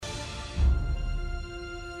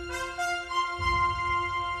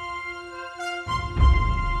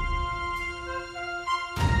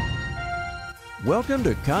Welcome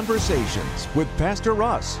to Conversations with Pastor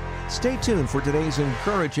Russ. Stay tuned for today's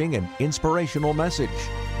encouraging and inspirational message.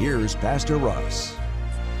 Here's Pastor Russ.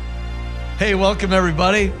 Hey, welcome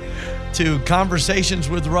everybody to Conversations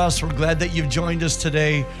with Russ. We're glad that you've joined us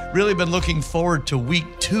today. Really been looking forward to week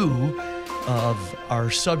 2 of our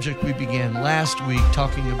subject we began last week,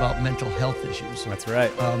 talking about mental health issues. That's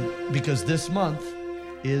right. Because this month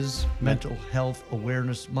is Mental Health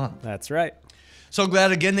Awareness Month. That's right. So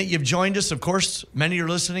glad again that you've joined us. Of course, many are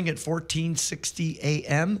listening at 1460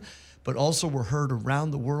 AM, but also we're heard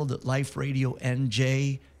around the world at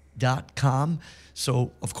liferadionj.com.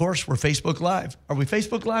 So, of course, we're Facebook Live. Are we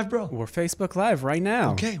Facebook Live, bro? We're Facebook Live right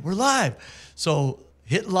now. Okay, we're live. So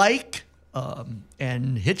hit like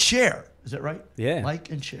and hit share. Is that right? Yeah. Like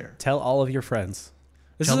and share. Tell all of your friends.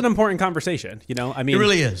 This is an important conversation, you know? I mean, it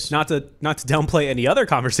really is. Not to downplay any other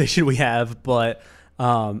conversation we have, but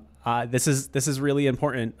this is really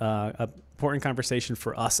important, important conversation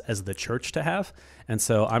for us as the church to have. And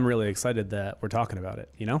so I'm really excited that we're talking about it,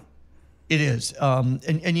 you know? It is.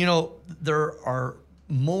 And you know, there are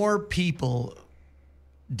more people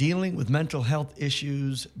dealing with mental health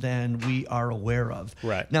issues than we are aware of.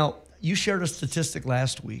 Right. Now, you shared a statistic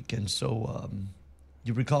last week, and so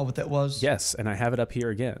you recall what that was? Yes, and I have it up here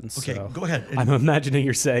again. Okay, so go ahead. I'm imagining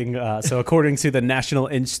you're saying, so according to the National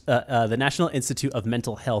Institute of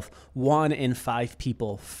Mental Health, 1 in 5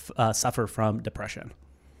 people suffer from depression.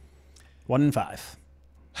 1 in 5.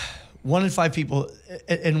 1 in 5 people,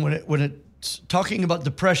 and when it's talking about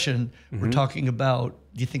depression, we're talking about,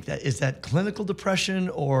 do you think that is that clinical depression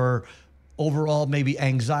or overall maybe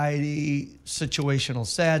anxiety, situational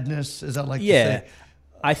sadness? Is that like to say?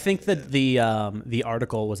 I think that the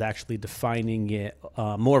article was actually defining it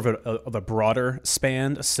more of a broader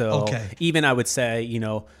span. So even I would say, you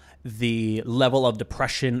know, the level of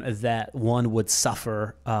depression that one would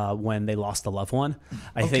suffer when they lost a loved one,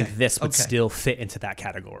 I think this would still fit into that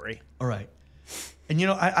category. All right. And, you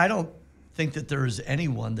know, I don't think that there is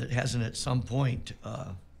anyone that hasn't at some point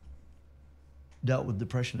dealt with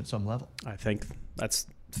depression at some level. I think that's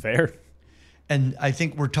fair. And I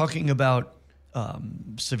think we're talking about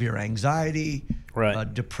severe anxiety,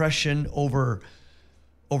 depression over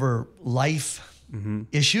life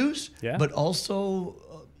issues, but also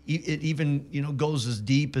it even, you know, goes as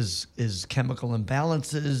deep as chemical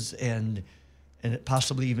imbalances and it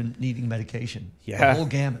possibly even needing medication. Yeah. The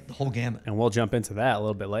whole gamut. And we'll jump into that a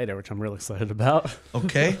little bit later, which I'm really excited about.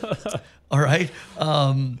 Okay. All right.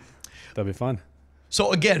 That'll be fun.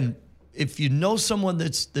 So again, if you know someone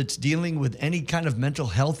that's dealing with any kind of mental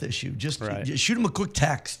health issue, just shoot them a quick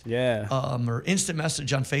text, or instant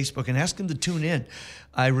message on Facebook, and ask them to tune in.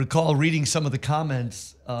 I recall reading some of the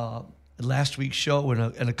comments last week's show,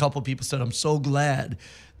 and a couple of people said, "I'm so glad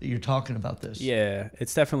that you're talking about this." Yeah,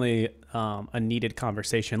 it's definitely a needed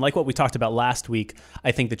conversation. Like what we talked about last week,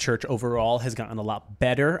 I think the church overall has gotten a lot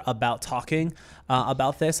better about talking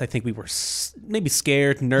about this. I think we were maybe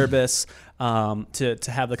scared, nervous to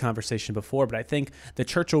have the conversation before, but I think the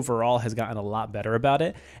church overall has gotten a lot better about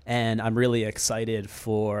it, and I'm really excited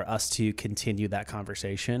for us to continue that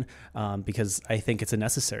conversation because I think it's a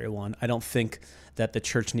necessary one. I don't think that the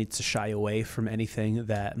church needs to shy away from anything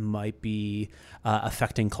that might be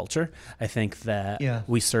affecting culture. I think that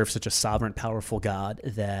we serve such a sovereign, powerful God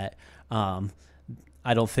that I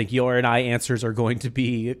don't think your and I answers are going to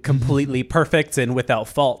be completely perfect and without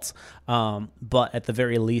fault. But at the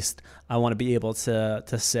very least, I want to be able to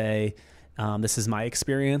say, this is my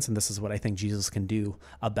experience and this is what I think Jesus can do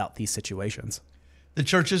about these situations. The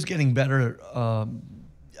church is getting better.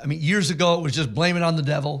 I mean, years ago, it was just blame it on the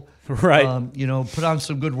devil. Right. You know, put on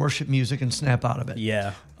some good worship music and snap out of it.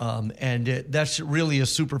 Yeah. And that's really a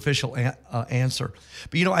superficial answer.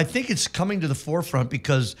 But, you know, I think it's coming to the forefront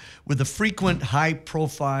because with the frequent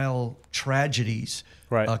high-profile tragedies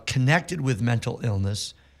connected with mental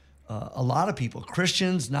illness, a lot of people,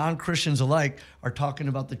 Christians, non-Christians alike, are talking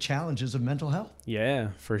about the challenges of mental health.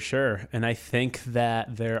 Yeah, for sure. And I think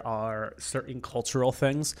that there are certain cultural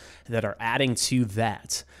things that are adding to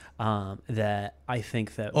that, that I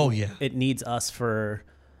think that it needs us for,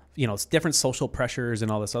 you know, it's different social pressures and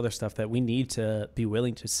all this other stuff that we need to be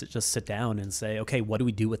willing to just sit down and say, okay, what do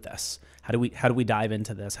we do with this? How do we dive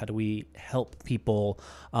into this? How do we help people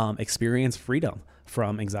experience freedom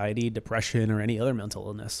from anxiety, depression, or any other mental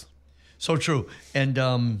illness? So true. And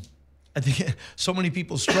I think so many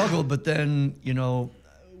people struggle, but then, you know,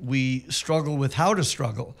 we struggle with how to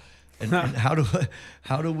struggle and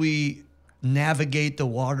how do we navigate the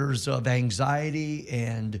waters of anxiety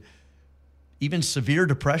and even severe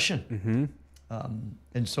depression.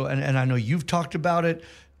 And so, and I know you've talked about it.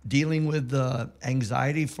 dealing with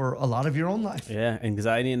anxiety for a lot of your own life. Yeah,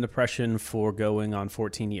 anxiety and depression for going on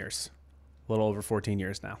 14 years, a little over 14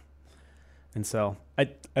 years now. And so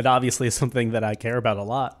it obviously is something that I care about a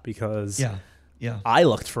lot because I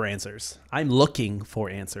looked for answers. I'm looking for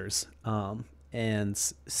answers. And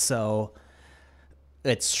so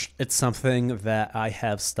it's something that I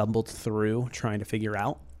have stumbled through trying to figure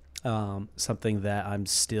out, something that I'm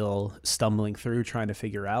still stumbling through trying to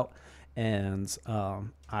figure out. And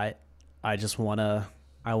I just want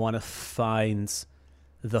to find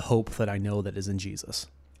the hope that I know that is in Jesus.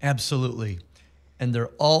 Absolutely. And there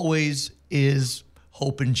always is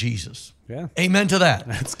hope in Jesus. Yeah. Amen to that.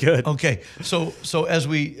 That's good. Okay. So as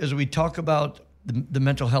we talk about the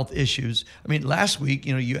mental health issues, I mean, last week,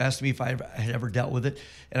 you asked me if I had ever dealt with it,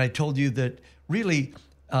 and I told you that really,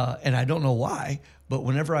 and I don't know why, but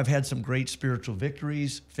whenever I've had some great spiritual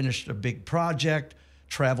victories, finished a big project,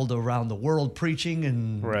 traveled around the world preaching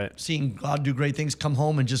and seeing God do great things, come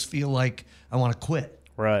home and just feel like I want to quit.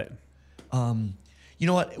 Right. You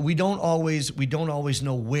know what? We don't always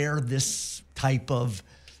know where this type of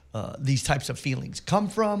these types of feelings come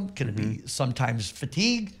from. Can it be sometimes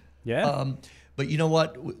fatigue? Yeah. But you know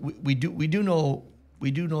what? We do know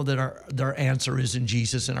that our answer is in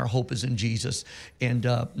Jesus and our hope is in Jesus, and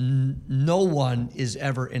no one is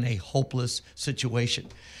ever in a hopeless situation.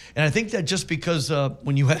 And I think that just because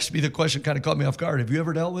when you asked me the question, kind of caught me off guard. Have you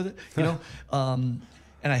ever dealt with it? And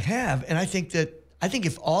I have. And I think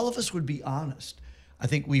if all of us would be honest, I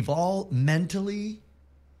think we've all mentally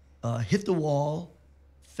hit the wall,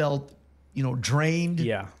 felt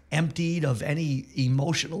drained, emptied of any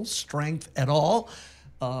emotional strength at all.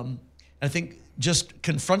 I think just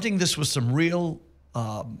confronting this with some real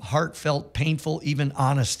heartfelt, painful, even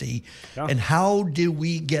honesty, and how do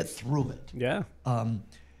we get through it? Yeah.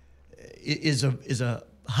 Is a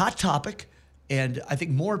hot topic, and I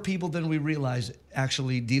think more people than we realize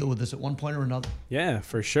actually deal with this at one point or another. Yeah,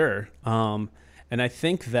 for sure. And I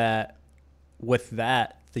think that with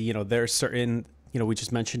that, there's certain, we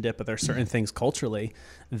just mentioned it, but there are certain things culturally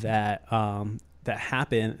that that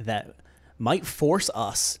happen that might force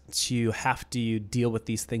us to have to deal with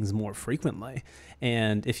these things more frequently.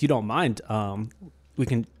 And if you don't mind, we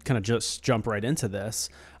can kind of just jump right into this.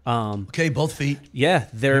 Okay, both feet. Yeah,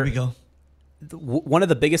 here we go. One of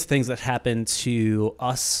the biggest things that happened to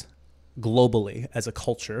us globally as a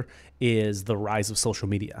culture is the rise of social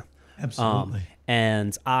media. Absolutely.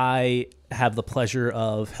 And I have the pleasure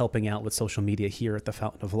of helping out with social media here at the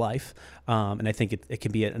Fountain of Life. And I think it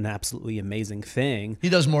can be an absolutely amazing thing. He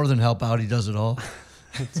does more than help out. He does it all.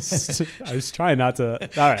 I was trying not to.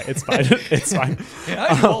 All right, it's fine. It's fine. Yeah,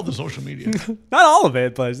 I do all the social media. Not all of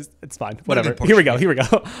it, but it's fine. Whatever. Here we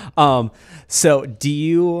go. So do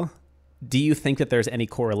you think that there's any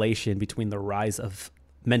correlation between the rise of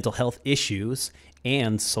mental health issues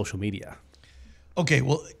and social media? Okay,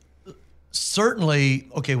 well, certainly,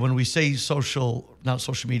 when we say not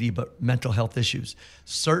social media, but mental health issues,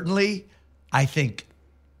 certainly I think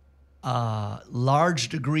large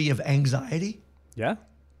degree of anxiety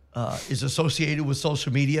is associated with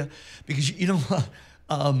social media, because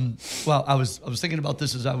well, I was thinking about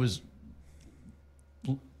this as I was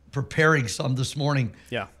preparing some this morning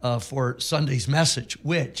for Sunday's message,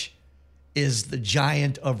 which is the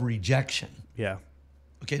giant of rejection. Yeah.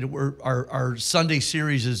 Okay, our Sunday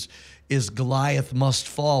series is Goliath Must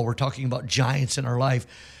Fall. We're talking about giants in our life.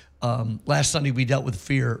 Last Sunday we dealt with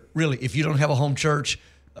fear. Really, if you don't have a home church,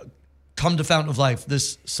 come to Fountain of Life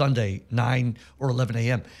this Sunday, 9 or 11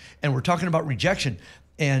 a.m. And we're talking about rejection.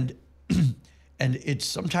 And it's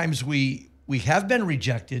sometimes we have been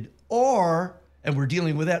rejected, and we're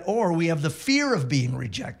dealing with that, or we have the fear of being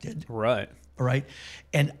rejected. Right. All right.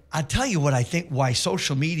 And I tell you what I think why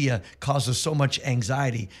social media causes so much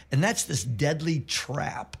anxiety, and that's this deadly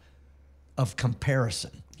trap of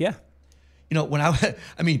comparison. Yeah.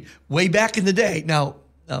 When way back in the day, now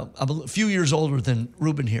I'm a few years older than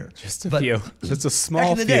Ruben here. Just a few. Just a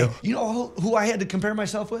small few. Back in the day, you know who I had to compare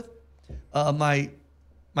myself with?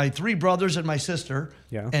 My three brothers and my sister,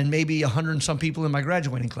 and maybe 100 and some people in my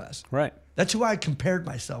graduating class. Right. That's who I compared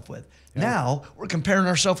myself with. Yeah. Now we're comparing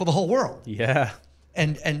ourselves with the whole world. Yeah.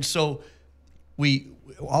 And so we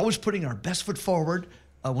always putting our best foot forward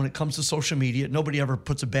when it comes to social media. Nobody ever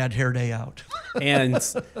puts a bad hair day out. And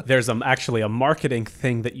there's actually a marketing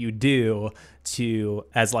thing that you do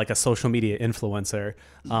as like a social media influencer,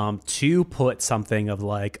 to put something of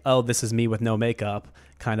like, oh, this is me with no makeup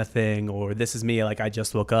kind of thing, or this is me like I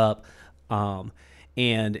just woke up.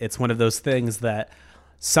 And it's one of those things that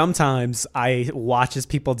sometimes I watch as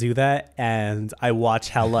people do that, and I watch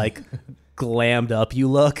how like glammed up you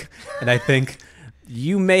look, and I think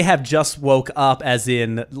You may have just woke up, as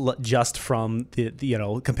in just from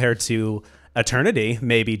the compared to eternity,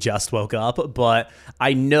 maybe just woke up, but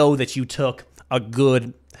I know that you took a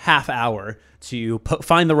good half hour to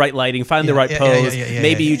find the right lighting, find the right pose.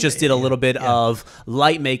 Maybe you just did a little bit of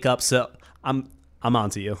light makeup. So I'm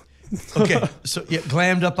onto you. Okay, so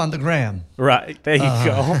glammed up on the gram. Right, there you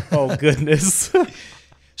go. Oh goodness.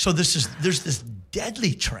 So there's this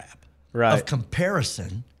deadly trap of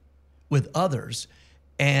comparison with others,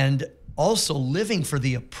 and also living for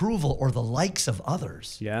the approval or the likes of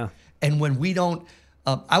others. Yeah. And when we don't,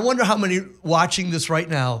 I wonder how many watching this right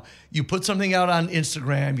now, you put something out on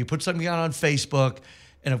Instagram, you put something out on Facebook,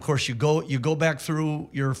 and of course you go back through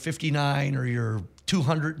your 59 or your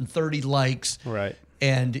 230 likes. Right.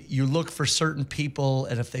 And you look for certain people,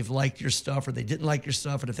 and if they've liked your stuff or they didn't like your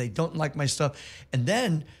stuff, and if they don't like my stuff. And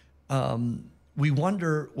then we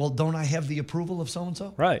wonder, well, don't I have the approval of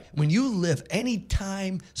so-and-so? Right. When you live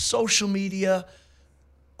anytime, social media,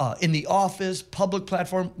 in the office, public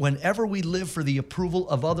platform, whenever we live for the approval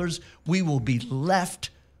of others, we will be left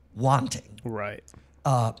wanting. Right.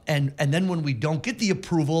 And then when we don't get the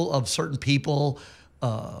approval of certain people,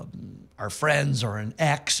 our friends or an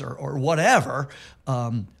ex or whatever,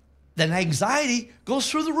 then anxiety goes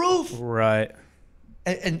through the roof. Right.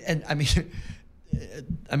 And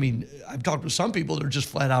I mean, I've talked with some people that are just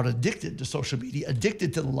flat out addicted to social media,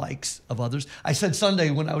 addicted to the likes of others. I said Sunday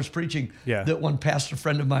when I was preaching that one pastor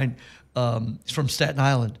friend of mine from Staten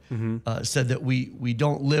Island said that we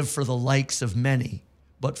don't live for the likes of many,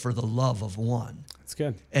 but for the love of one. That's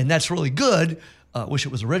good. And that's really good. Wish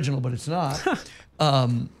it was original, but it's not.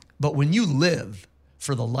 But when you live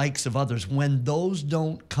for the likes of others, when those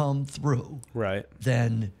don't come through, right,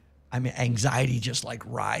 then anxiety just like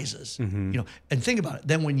rises, and think about it.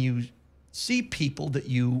 Then when you see people that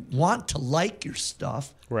you want to like your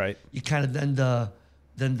stuff, right, you kind of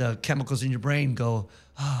then the chemicals in your brain go,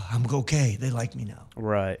 oh, I'm okay. They like me now.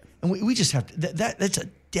 Right. And we just have to, that's a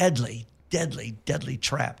deadly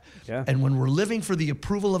trap. Yeah. And when we're living for the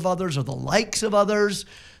approval of others or the likes of others,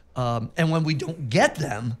 and when we don't get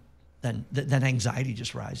them, then anxiety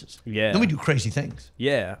just rises. Yeah. Then we do crazy things.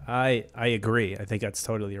 Yeah, I agree. I think that's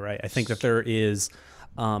totally right. I think that there is,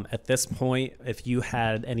 at this point, if you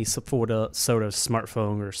had any sort of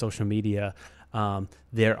smartphone or social media,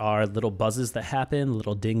 there are little buzzes that happen,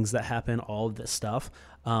 little dings that happen, all of this stuff.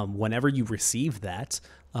 Whenever you receive that,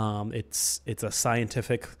 it's a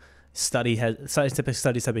scientific studies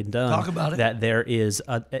have been done. Talk about it. That there is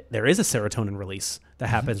a serotonin release that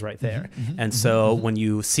happens right there. And so when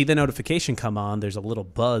you see the notification come on, there's a little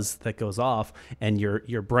buzz that goes off, and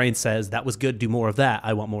your brain says, that was good, do more of that,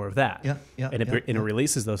 I want more of that. And it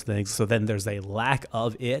releases those things. So then there's a lack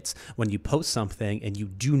of it when you post something and you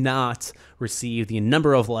do not receive the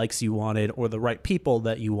number of likes you wanted or the right people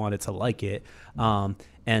that you wanted to like it.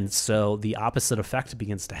 And so the opposite effect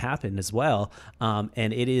begins to happen as well.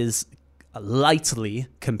 And it is lightly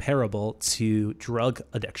comparable to drug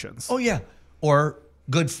addictions. Oh, yeah. Or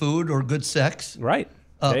good food or good sex. Right.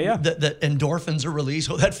 The endorphins are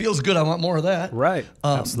released. Oh, that feels good. I want more of that. Right.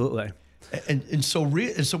 Absolutely. And so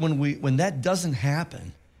when that doesn't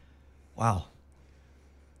happen, wow.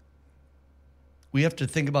 We have to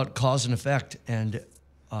think about cause and effect, and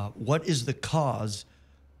what is the cause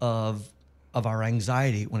of our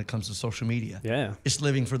anxiety when it comes to social media? Yeah. It's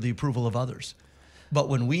living for the approval of others. But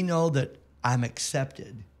when we know that I'm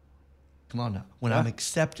accepted, come on now, when I'm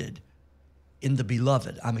accepted in the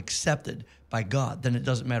beloved, I'm accepted by God, then it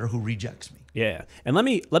doesn't matter who rejects me. Yeah. And let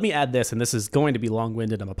me add this, and this is going to be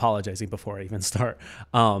long-winded. I'm apologizing before I even start.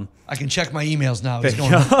 I can check my emails now. It's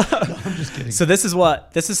going on. No, I'm just kidding. So this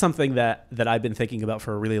is something that I've been thinking about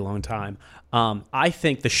for a really long time. I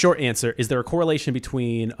think the short answer is there a correlation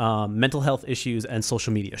between mental health issues and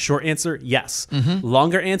social media? Short answer, yes.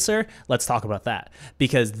 Longer answer, let's talk about that,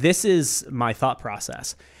 because this is my thought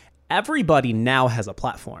process. Everybody now has a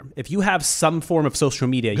platform. If you have some form of social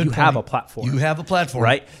media, you have a platform. You have a platform.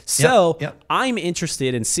 Right? So I'm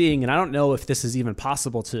interested in seeing, and I don't know if this is even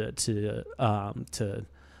possible to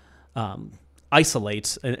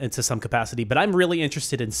isolate into some capacity, but I'm really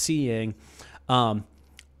interested in seeing, I'm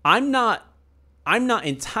not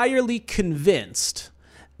entirely convinced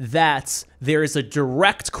that there is a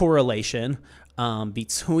direct correlation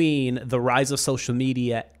between the rise of social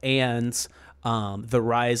media and the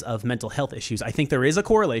rise of mental health issues. I think there is a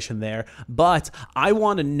correlation there, but I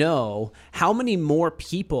want to know how many more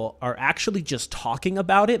people are actually just talking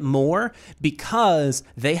about it more because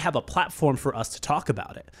they have a platform for us to talk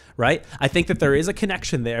about it, right? I think that there is a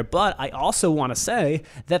connection there, but I also want to say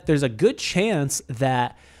that there's a good chance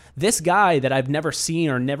that this guy that I've never seen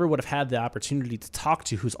or never would have had the opportunity to talk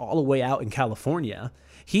to, who's all the way out in California,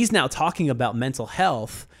 he's now talking about mental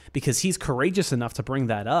health because he's courageous enough to bring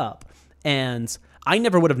that up. And I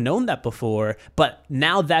never would have known that before, but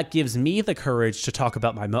now that gives me the courage to talk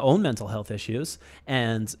about my own mental health issues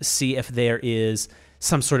and see if there is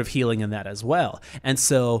some sort of healing in that as well. And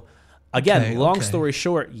so, again, long story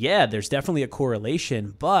short, yeah, there's definitely a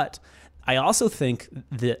correlation, but I also think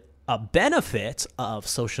that a benefit of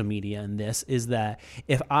social media in this is that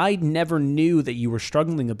if I never knew that you were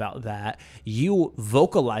struggling about that, you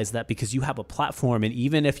vocalize that because you have a platform. And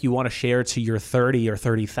even if you want to share to your 30 or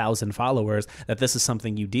 30,000 followers that this is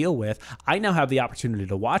something you deal with, I now have the opportunity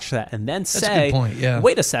to watch that and then say,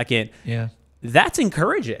 wait a second. Yeah. That's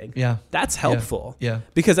encouraging. Yeah. That's helpful. Yeah.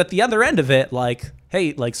 Because at the other end of it, like,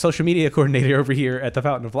 hey, like social media coordinator over here at the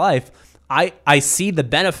Fountain of Life, I see the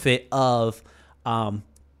benefit of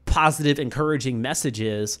positive, encouraging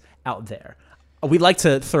messages out there. We like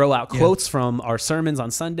to throw out quotes from our sermons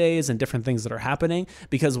on Sundays and different things that are happening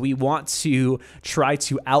because we want to try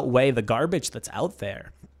to outweigh the garbage that's out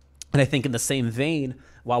there. And I think in the same vein,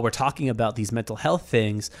 while we're talking about these mental health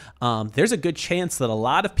things, there's a good chance that a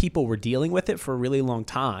lot of people were dealing with it for a really long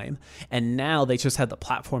time, and now they just had the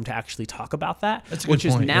platform to actually talk about that, which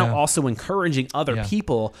is now also encouraging other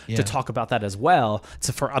people to talk about that as well,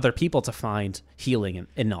 for other people to find healing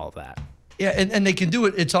in all of that. Yeah, and they can do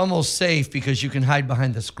it. It's almost safe because you can hide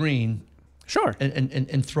behind the screen. Sure.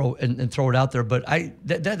 And throw it out there. But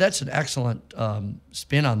that's an excellent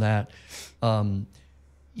spin on that.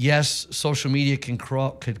 Yes, social media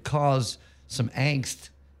could cause some angst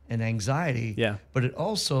and anxiety. Yeah. But it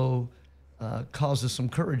also causes some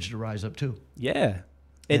courage to rise up too. Yeah.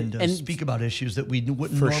 And speak about issues that we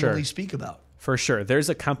wouldn't normally speak about. For sure. There's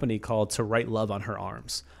a company called To Write Love on Her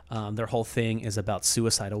Arms. Their whole thing is about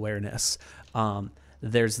suicide awareness.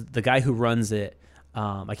 There's the guy who runs it.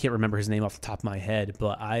 I can't remember his name off the top of my head,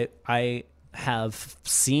 but I have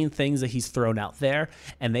seen things that he's thrown out there,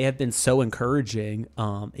 and they have been so encouraging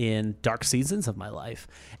in dark seasons of my life.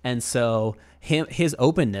 And so his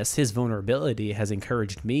openness, his vulnerability has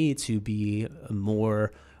encouraged me to be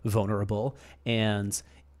more vulnerable. And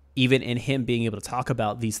even in him being able to talk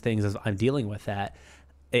about these things as I'm dealing with that,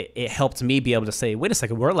 it helped me be able to say, wait a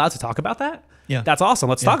second, we're allowed to talk about that? Yeah. That's awesome.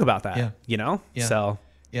 Let's talk about that. Yeah. You know? Yeah. So.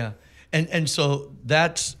 Yeah. And so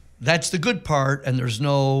that's the good part, and there's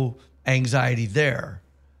no anxiety there.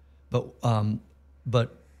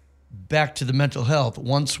 But back to the mental health,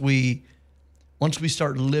 once we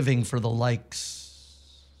start living for the likes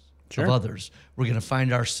of others, we're going to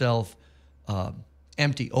find ourselves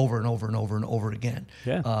empty over and over and over and over again.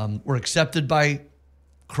 Yeah. We're accepted by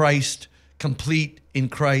Christ, complete in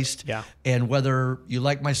Christ. Yeah. And whether you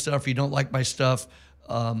like my stuff or you don't like my stuff,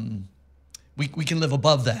 we can live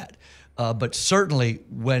above that. But certainly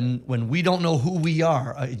when we don't know who we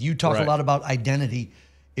are, you talk a lot about identity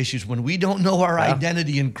issues. When we don't know our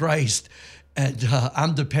identity in Christ, and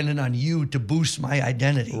I'm dependent on you to boost my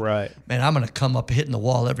identity, right? Man, I'm going to come up hitting the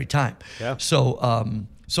wall every time. Yeah.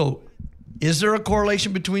 So is there a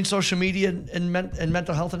correlation between social media and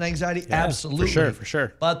mental health and anxiety? Yeah, absolutely, for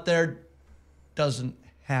sure. But there doesn't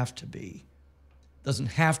have to be. Doesn't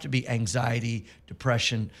have to be anxiety,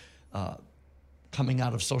 depression, coming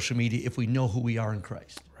out of social media if we know who we are in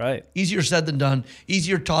Christ. Right. Easier said than done.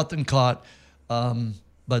 Easier taught than caught.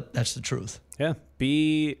 But that's the truth. Yeah.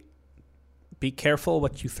 Be careful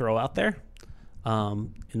what you throw out there,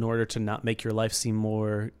 in order to not make your life seem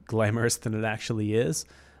more glamorous than it actually is.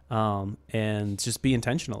 And just be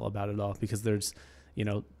intentional about it all, because there's,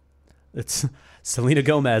 it's Selena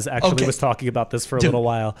Gomez actually was talking about this for a little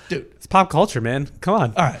while. Dude, it's pop culture, man. Come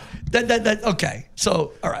on. All right. Okay.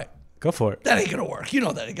 So, all right. Go for it. That ain't going to work. You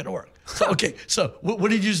know that ain't going to work. So, okay. So what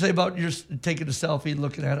did you say about your taking a selfie and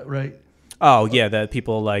looking at it, right? Oh, yeah. That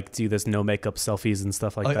people do this no makeup selfies and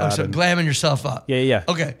stuff like that. So glamming yourself up. Yeah.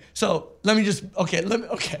 Okay. So okay.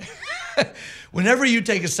 Whenever you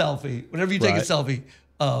take a selfie,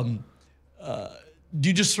 do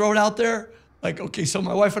you just throw it out there? Like, okay, so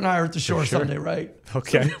my wife and I are at the shore Sunday, right?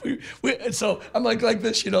 Okay. So I'm like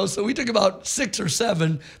this, So we took about 6 or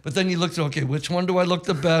 7, but then you looked at, okay, which one do I look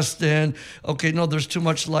the best in? Okay, no, there's too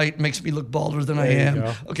much light, makes me look balder than I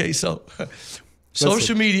am. Okay, so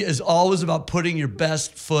social media is always about putting your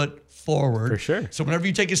best foot forward. For sure. So whenever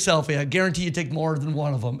you take a selfie, I guarantee you take more than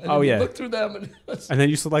one of them. And then you look through them. And then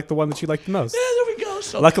you select the one that you like the most. Yeah, there we go.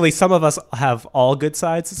 Luckily, some of us have all good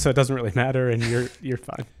sides, so it doesn't really matter, and you're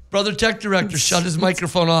fine. Brother Tech Director, shut his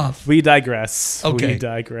microphone off. We digress. Okay. We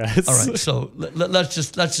digress. All right. So let's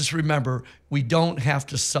just remember, we don't have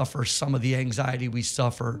to suffer some of the anxiety we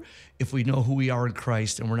suffer if we know who we are in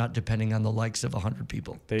Christ and we're not depending on the likes of 100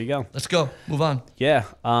 people. There you go. Let's go. Move on. Yeah.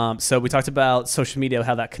 So we talked about social media,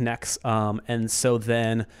 how that connects. And so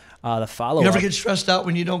then the follow-up. You ever get stressed out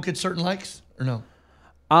when you don't get certain likes or no?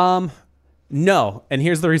 No. And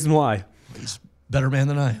here's the reason why. He's a better man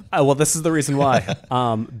than I am. Well, this is the reason why.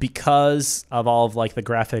 Because of all of like the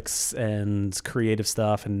graphics and creative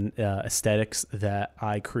stuff and aesthetics that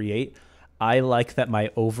I create, I like that my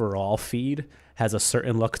overall feed has a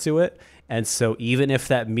certain look to it. And so even if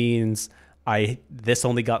that means this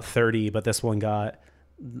only got 30, but this one got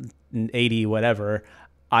 80, whatever,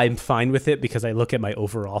 I'm fine with it because I look at my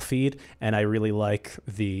overall feed and I really like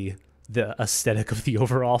the aesthetic of the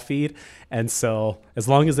overall feed. And so as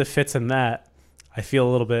long as it fits in that, I feel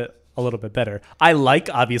a little bit better. I like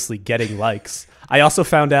obviously getting likes. I also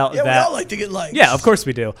found out that we all like to get likes. Yeah, of course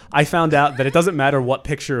we do. I found out that it doesn't matter what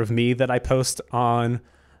picture of me that I post on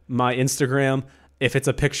my Instagram. If it's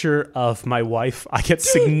a picture of my wife, I get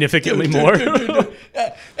significantly more.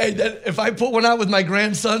 Hey, if I put one out with my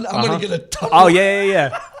grandson, I'm going to get a ton. Oh,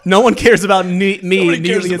 yeah. No one cares about me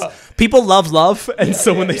nearly as people love, and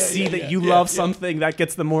so when they see that you love something, that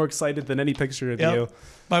gets them more excited than any picture of you.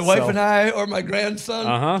 My wife and I, or my grandson,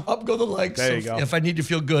 up go the likes. There you go. If I need to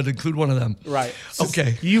feel good, include one of them. Right.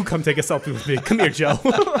 Okay. You come take a selfie with me. Come here, Joe.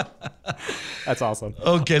 That's awesome.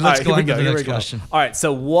 Okay, let's go on to the next question. All right,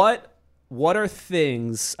 so what are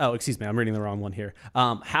things... Oh, excuse me, I'm reading the wrong one here.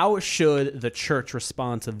 How should the church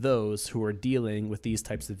respond to those who are dealing with these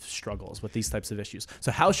types of struggles, with these types of issues? So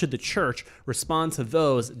how should the church respond to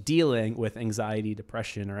those dealing with anxiety,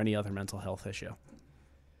 depression, or any other mental health issue?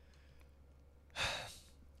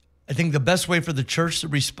 I think the best way for the church to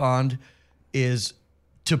respond is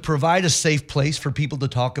to provide a safe place for people to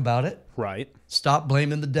talk about it. Right. Stop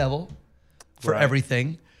blaming the devil for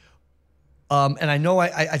everything. And I know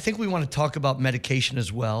I think we want to talk about medication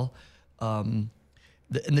as well. And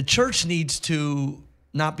the church needs to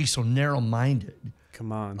not be so narrow-minded.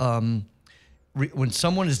 Come on. When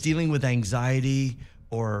someone is dealing with anxiety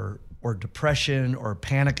or depression or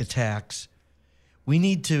panic attacks, we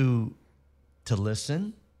need to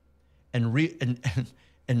listen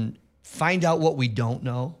and find out what we don't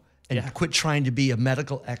know and quit trying to be a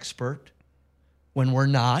medical expert when we're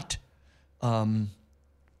not. Someone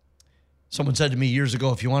said to me years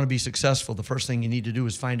ago, if you want to be successful, the first thing you need to do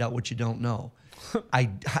is find out what you don't know. I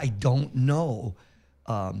don't know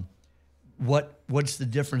what's the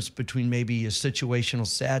difference between maybe a situational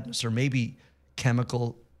sadness or maybe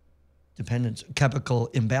chemical dependence, chemical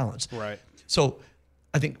imbalance. Right. So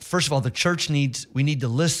I think, first of all, we need to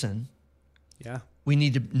listen. Yeah. We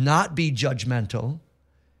need to not be judgmental.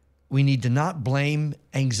 We need to not blame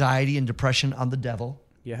anxiety and depression on the devil.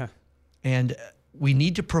 Yeah. And we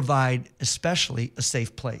need to provide especially a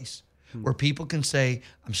safe place where people can say,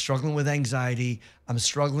 I'm struggling with anxiety, I'm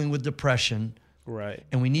struggling with depression. Right.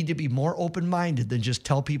 And we need to be more open-minded than just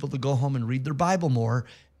tell people to go home and read their Bible more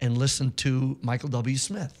and listen to Michael W.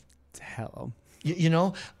 Smith. Hello. You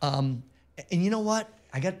know? And you know what?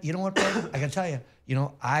 You know what, brother? I got to tell you,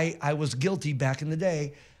 I was guilty back in the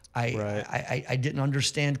day. I didn't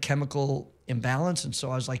understand chemical imbalance, and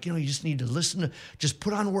so I was like, you just need to listen to, just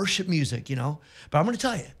put on worship music, But I'm going to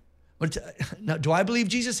tell you, now, do I believe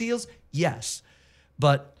Jesus heals? Yes.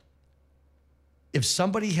 But if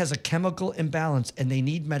somebody has a chemical imbalance and they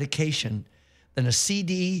need medication, then a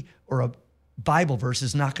CD or a Bible verse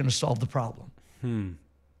is not going to solve the problem.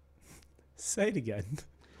 Say it again.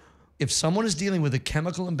 If someone is dealing with a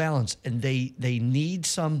chemical imbalance and they need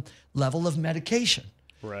some level of medication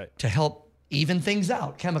to help even things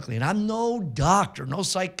out chemically, and I'm no doctor, no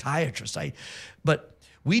psychiatrist, but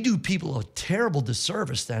we do people a terrible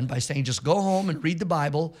disservice then by saying just go home and read the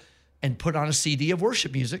Bible and put on a CD of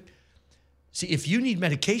worship music. See, if you need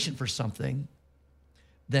medication for something,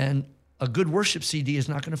 then a good worship CD is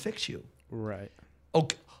not going to fix you. Right.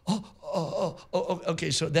 Okay.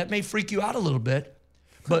 Okay. So that may freak you out a little bit,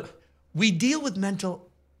 but we deal with mental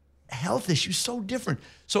health issues so different.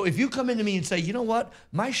 So if you come into me and say, you know what,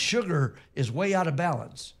 my sugar is way out of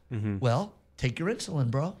balance, well, take your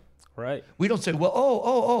insulin, bro. Right. We don't say,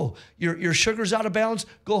 well, your sugar's out of balance.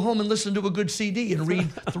 Go home and listen to a good CD and read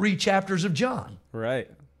 3 chapters of John. Right.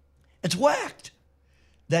 It's whacked.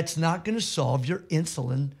 That's not going to solve your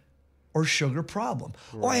insulin or sugar problem.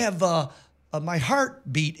 Right. Oh, I have my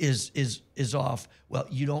heartbeat is off. Well,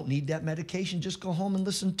 you don't need that medication. Just go home and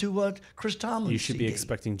listen to Chris Tomlin. You should be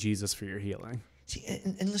expecting Jesus for your healing.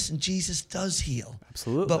 And listen, Jesus does heal.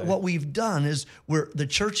 Absolutely. But what we've done is the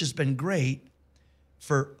church has been great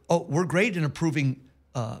we're great in approving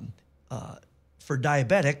for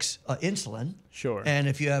diabetics insulin. Sure. And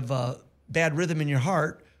if you have bad rhythm in your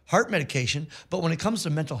heart medication. But when it comes to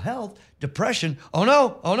mental health, depression, oh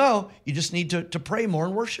no, you just need to pray more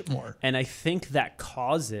and worship more. And I think that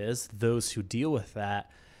causes those who deal with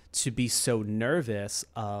that to be so nervous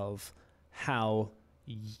of how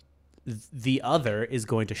the other is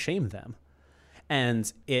going to shame them.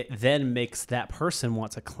 And it then makes that person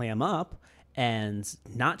want to clam up and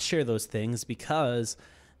not share those things because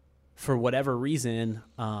for whatever reason,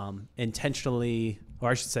 intentionally, or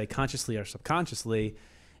I should say consciously or subconsciously,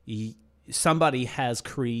 somebody has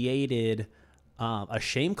created a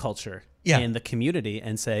shame culture in the community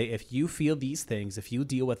and say, if you feel these things, if you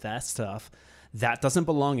deal with that stuff, that doesn't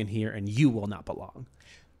belong in here and you will not belong.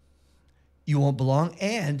 You won't belong.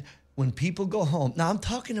 And when people go home, now I'm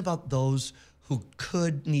talking about those who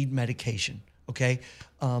could need medication, okay?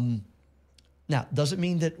 Now, doesn't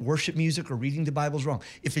mean that worship music or reading the Bible is wrong.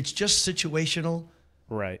 If it's just situational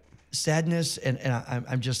sadness, and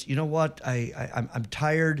I'm just, you know what, I'm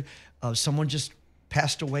tired. Someone just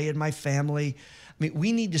passed away in my family. I mean,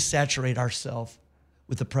 we need to saturate ourselves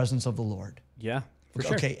with the presence of the Lord. Yeah, for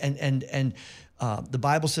sure. Okay, and the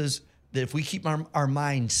Bible says that if we keep our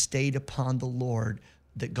mind stayed upon the Lord,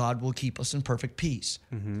 that God will keep us in perfect peace.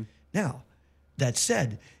 Mm-hmm. Now, that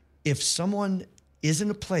said, if someone is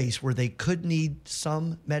in a place where they could need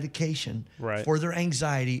some medication for their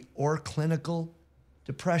anxiety or clinical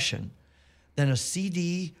depression, then a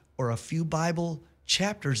CD or a few Bible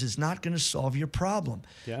chapters is not going to solve your problem.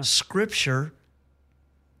 Yeah. Scripture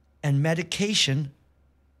and medication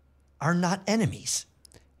are not enemies.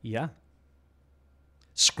 Yeah.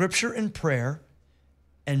 Scripture and prayer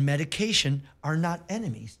and medication are not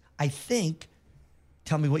enemies. I think,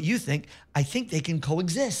 tell me what you think, I think they can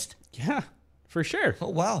coexist. Yeah, for sure. Oh,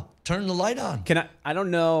 wow. Turn the light on. I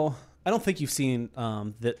don't know. I don't think you've seen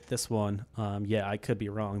this one. Yeah, I could be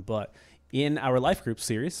wrong. But in our life group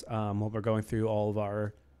series, when we're going through all of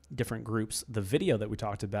our different groups, the video that we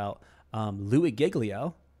talked about, Louis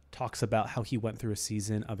Giglio talks about how he went through a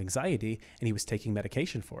season of anxiety and he was taking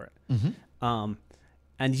medication for it. Mm-hmm.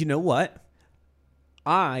 And you know what?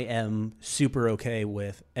 I am super okay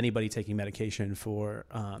with anybody taking medication for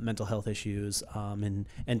mental health issues. And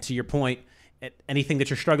to your point, anything that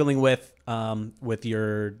you're struggling with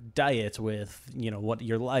your diet, with what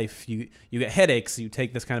your life, you get headaches, you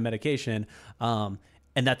take this kind of medication, and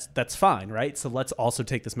that's fine, right? So let's also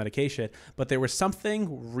take this medication. But there was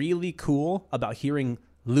something really cool about hearing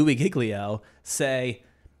Louis Giglio say,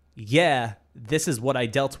 "Yeah, this is what I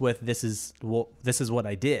dealt with. This is what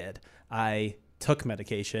I did. I took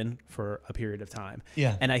medication for a period of time."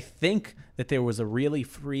 Yeah. And I think that there was a really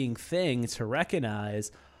freeing thing to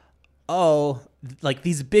recognize, like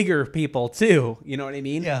these bigger people too. You know what I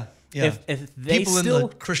mean? Yeah. Yeah. If they people still, in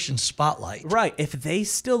the Christian spotlight. Right. If they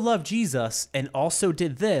still love Jesus and also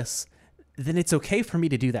did this, then it's okay for me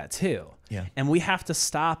to do that too. Yeah. And we have to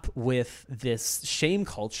stop with this shame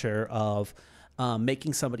culture of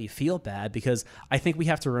making somebody feel bad, because I think we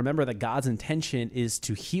have to remember that God's intention is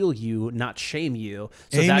to heal you, not shame you.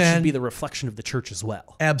 So Amen. That should be the reflection of the church as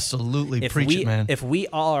well. Absolutely. Preach it, man. If we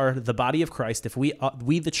are the body of Christ, if we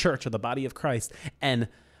the church are the body of Christ, and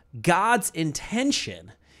God's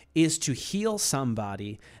intention is to heal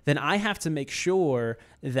somebody, then I have to make sure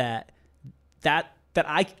that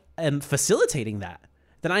I am facilitating that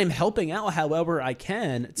I am helping out however I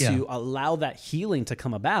can to allow that healing to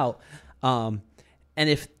come about. And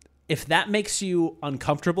if that makes you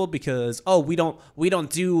uncomfortable because, we don't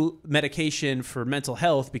do medication for mental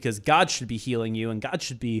health because God should be healing you and God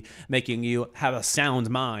should be making you have a sound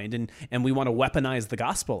mind, and we want to weaponize the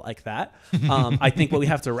gospel like that. I think what we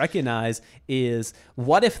have to recognize is,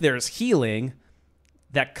 what if there's healing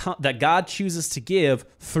that God chooses to give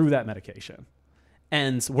through that medication?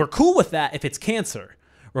 And we're cool with that if it's cancer.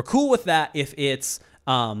 We're cool with that if it's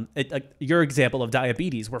your example of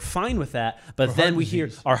diabetes. We're fine with that, but then we hear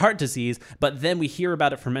our heart disease, but then we hear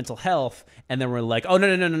about it for mental health, and then we're like, oh,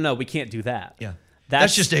 no, we can't do that. Yeah.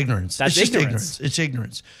 That's just ignorance. It's just ignorance. It's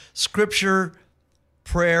ignorance. Scripture,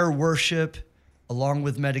 prayer, worship, along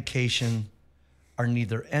with medication, are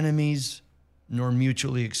neither enemies nor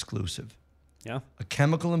mutually exclusive. Yeah. A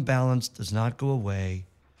chemical imbalance does not go away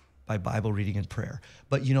by Bible reading and prayer.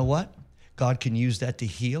 But you know what? God can use that to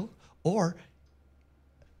heal, or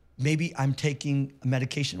maybe I'm taking a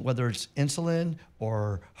medication, whether it's insulin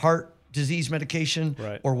or heart disease medication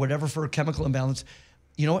or whatever for a chemical imbalance.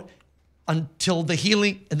 You know what? until the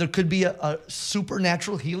healing, and there could be a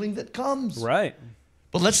supernatural healing that comes. Right.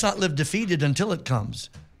 But let's not live defeated until it comes.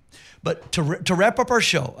 But to wrap up our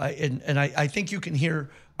show, I think you can hear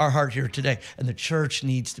our heart here today. And the church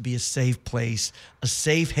needs to be a safe place, a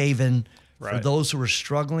safe haven for those who are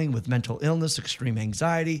struggling with mental illness, extreme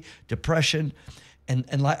anxiety, depression.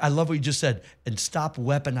 And I love what you just said, and stop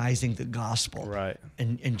weaponizing the gospel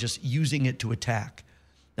and just using it to attack.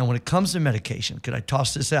 Now, when it comes to medication, could I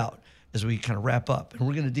toss this out as we kind of wrap up? And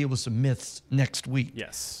we're going to deal with some myths next week.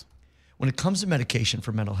 Yes. When it comes to medication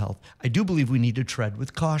for mental health, I do believe we need to tread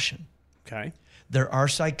with caution. Okay. There are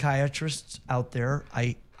psychiatrists out there.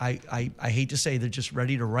 I hate to say they're just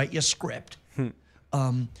ready to write you a script.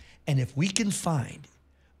 And if we can find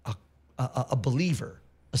a believer,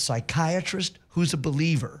 a psychiatrist who's a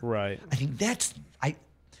believer, I think that's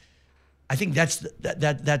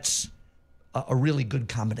that's a really good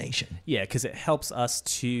combination. Yeah, because it helps us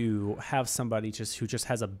to have somebody who just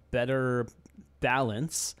has a better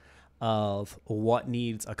balance of what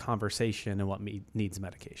needs a conversation and what needs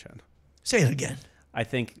medication. Say it again. I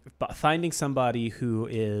think finding somebody who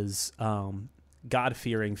is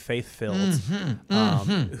God-fearing, faith-filled,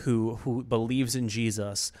 who believes in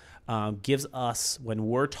Jesus, gives us, when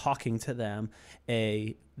we're talking to them,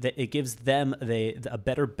 it gives them a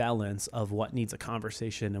better balance of what needs a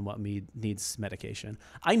conversation and what needs medication.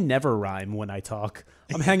 I never rhyme when I talk.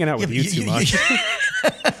 I'm hanging out with you too much.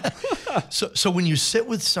 So when you sit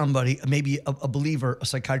with somebody, maybe a believer, a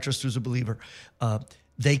psychiatrist who's a believer,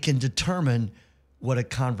 they can determine what a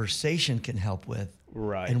conversation can help with,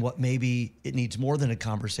 and what maybe it needs more than a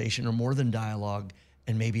conversation or more than dialogue,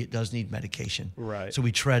 and maybe it does need medication. Right. So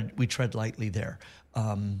we tread lightly there.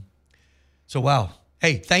 So wow.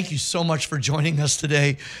 Hey, thank you so much for joining us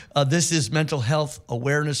today. This is Mental Health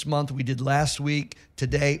Awareness Month. We did last week.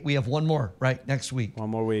 Today, we have one more, right? Next week. One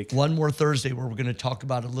more week. One more Thursday where we're going to talk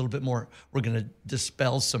about it a little bit more. We're going to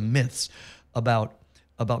dispel some myths about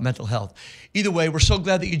mental health. Either way, we're so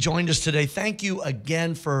glad that you joined us today. Thank you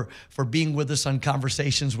again for being with us on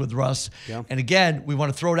Conversations with Russ. Yeah. And again, we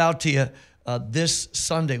want to throw it out to you. This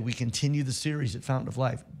Sunday, we continue the series at Fountain of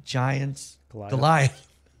Life. Giants, Goliath.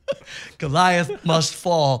 Goliath must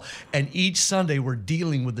fall. And each Sunday we're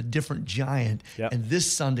dealing with a different giant. Yep. And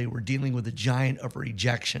this Sunday we're dealing with the giant of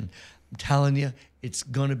rejection. I'm telling you, it's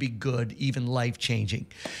going to be good, even life-changing.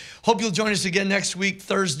 Hope you'll join us again next week,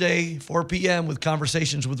 Thursday, 4 p.m. with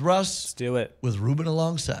Conversations with Russ. Let's do it. With Ruben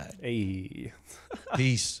alongside. Hey.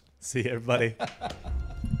 Peace. See you, everybody.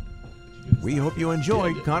 We hope you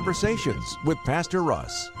enjoyed Conversations with Pastor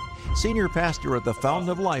Russ, Senior Pastor at the Fountain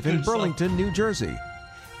of Life in Burlington, New Jersey.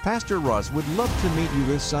 Pastor Russ would love to meet you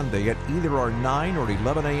this Sunday at either our 9 or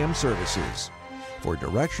 11 a.m. services. For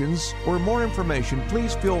directions or more information,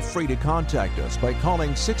 please feel free to contact us by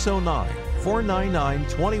calling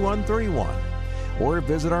 609-499-2131 or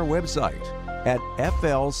visit our website at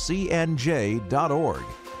flcnj.org.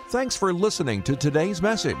 Thanks for listening to today's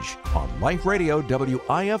message on Life Radio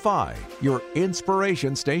WIFI, your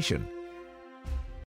inspiration station.